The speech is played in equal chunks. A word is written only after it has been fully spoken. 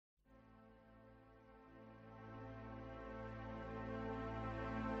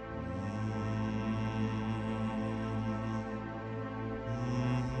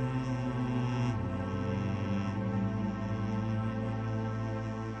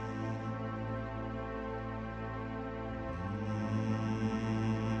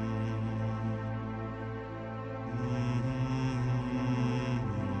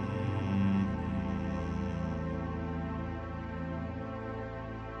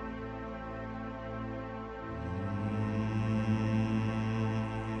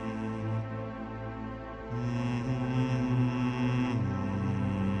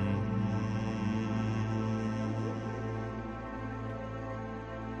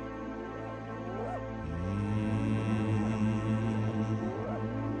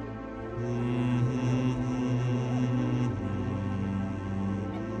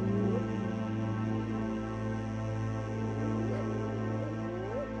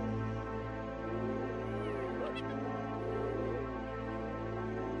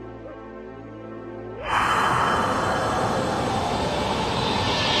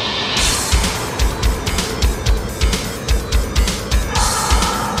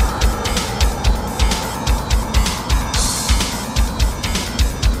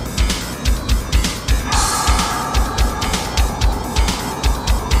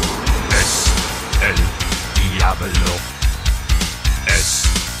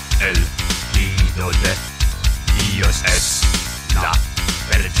tejido de Dios, es la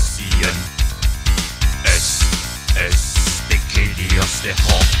Perdicíon, es de que Dios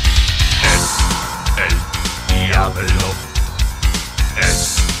dejó, es el diablo,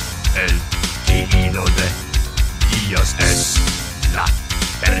 es el tejido de Dios, es la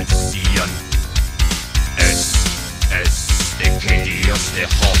Perdicíon, es de que Dios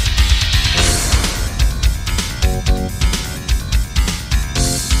dejó.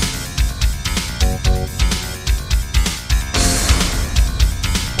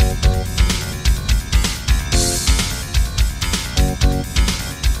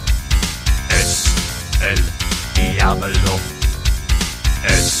 El diablo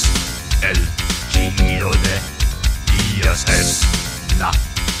es el tejido de Dios, es la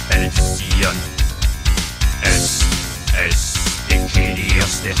Perdicíon, es de que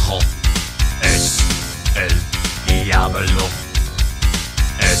Dios dejó, es el diablo,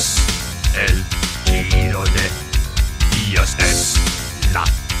 es el tejido de Dios, es la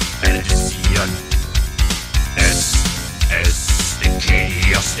Perdicíon, es de que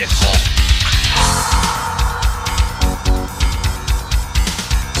Dios dejó.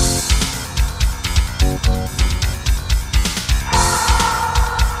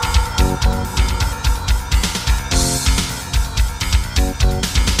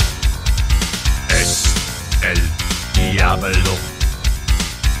 Diablo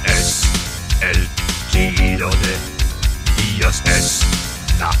es el tejido de Dios, es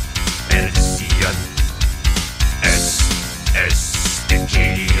la Perdicíon, es de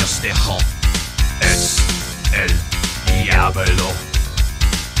que Dios dejó, es el diablo,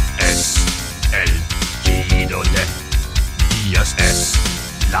 es el tejido de Dios, es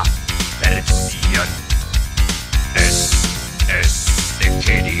la Perdicíon, es de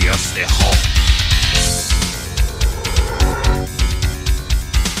que Dios dejó.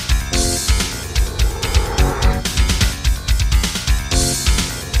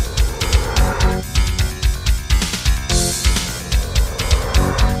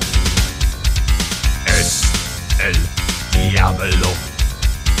 Diablo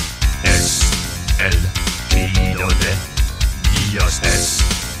es el tejido de Dios, es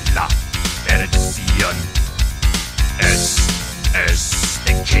la Perdicíon, es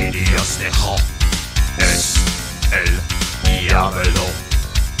de que Dios dejó, es el diablo,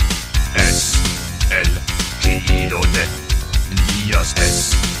 es el tejido de Dios,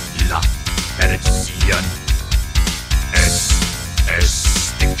 es la Perdicíon, es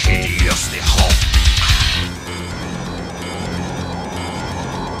de que Dios dejó.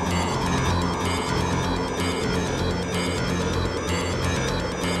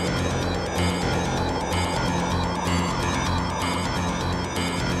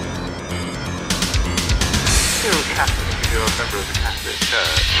 If you're a member of the Catholic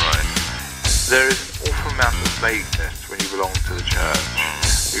Church, Right. there is an awful amount of vagueness when you belong to the church.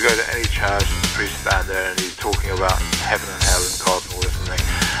 You go to any church and the priest stand there and he's talking about heaven and hell and God and all this and thing.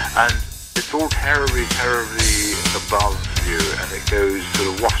 And it's all terribly, terribly above you and it goes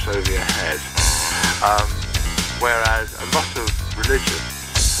sort of wafts over your head. Whereas a lot of religions,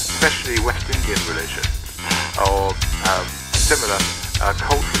 especially West Indian religions or similar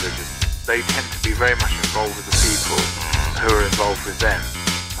cult religions, they tend to be very much involved with the people who are involved with them.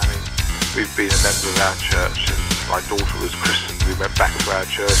 I mean, we've been a member of our church and my daughter was christened. We went back to our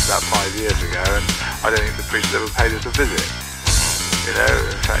church about 5 years ago and I don't think the priest ever paid us a visit. You know,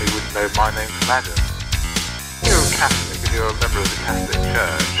 in fact he wouldn't know my name from Adam. You're a Catholic, if you're a member of the Catholic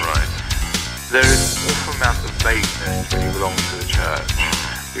Church, Right. there is an awful amount of vagueness when you belong to the church.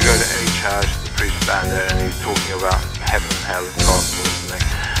 You go to any church, the priest stand there and he's talking about heaven and hell and God and all this thing.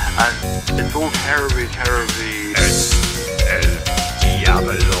 And it's all terribly, terribly... Es el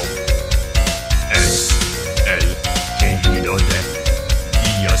diablo, es el tejido de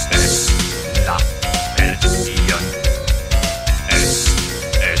Dios, es la Perdicíon, es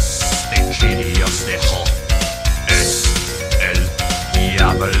de que Dios dejó, es el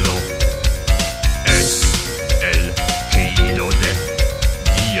diablo, es el tejido de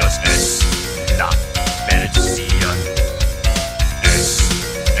Dios, es la Perdicíon, es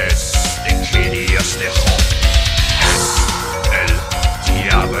de que Dios dejó, es el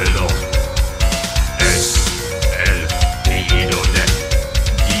diablo, es el tejido de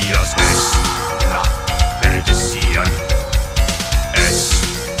Dios, es la Perdicíon, es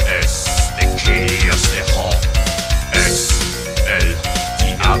de que Dios dejó, es el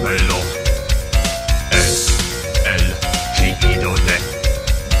diablo.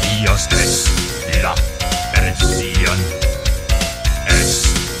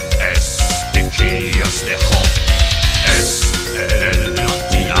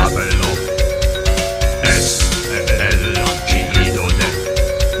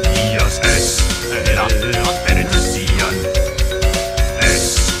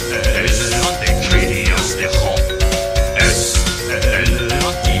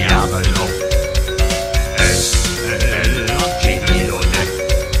 diablo es el ungido de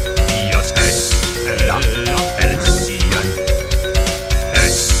Dios, es la perdición,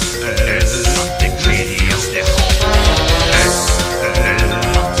 es el que Dios dejó, es el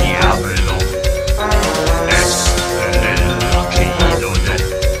diablo, es el ungido de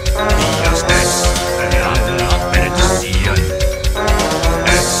Dios, es la perdición,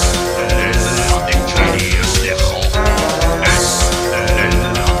 es el que Dios dejó, es el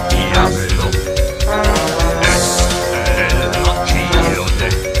diablo, es el ungido de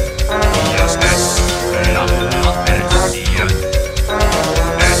Dios, es la perdición,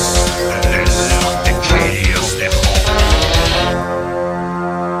 es el que Dios dejó.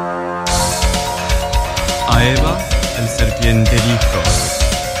 A Eva, el serpiente dijo: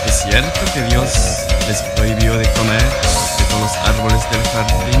 ¿es cierto que Dios les prohibió de comer de todos los árboles del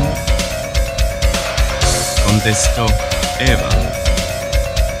jardín? Contestó Eva: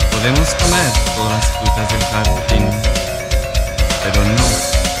 podemos comer todas las frutas del jardín, pero no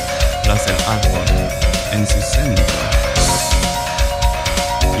las del árbol en su centro.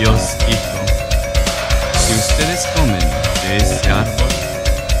 Dios dijo: si ustedes comen de ese árbol,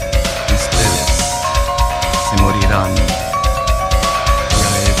 ustedes se morirán. Y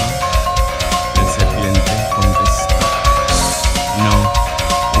a Eva, el serpiente contestó: no,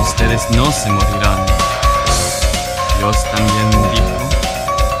 ustedes no se morirán. Dios también dijo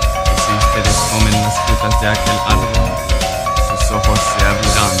que si ustedes comen las frutas de aquel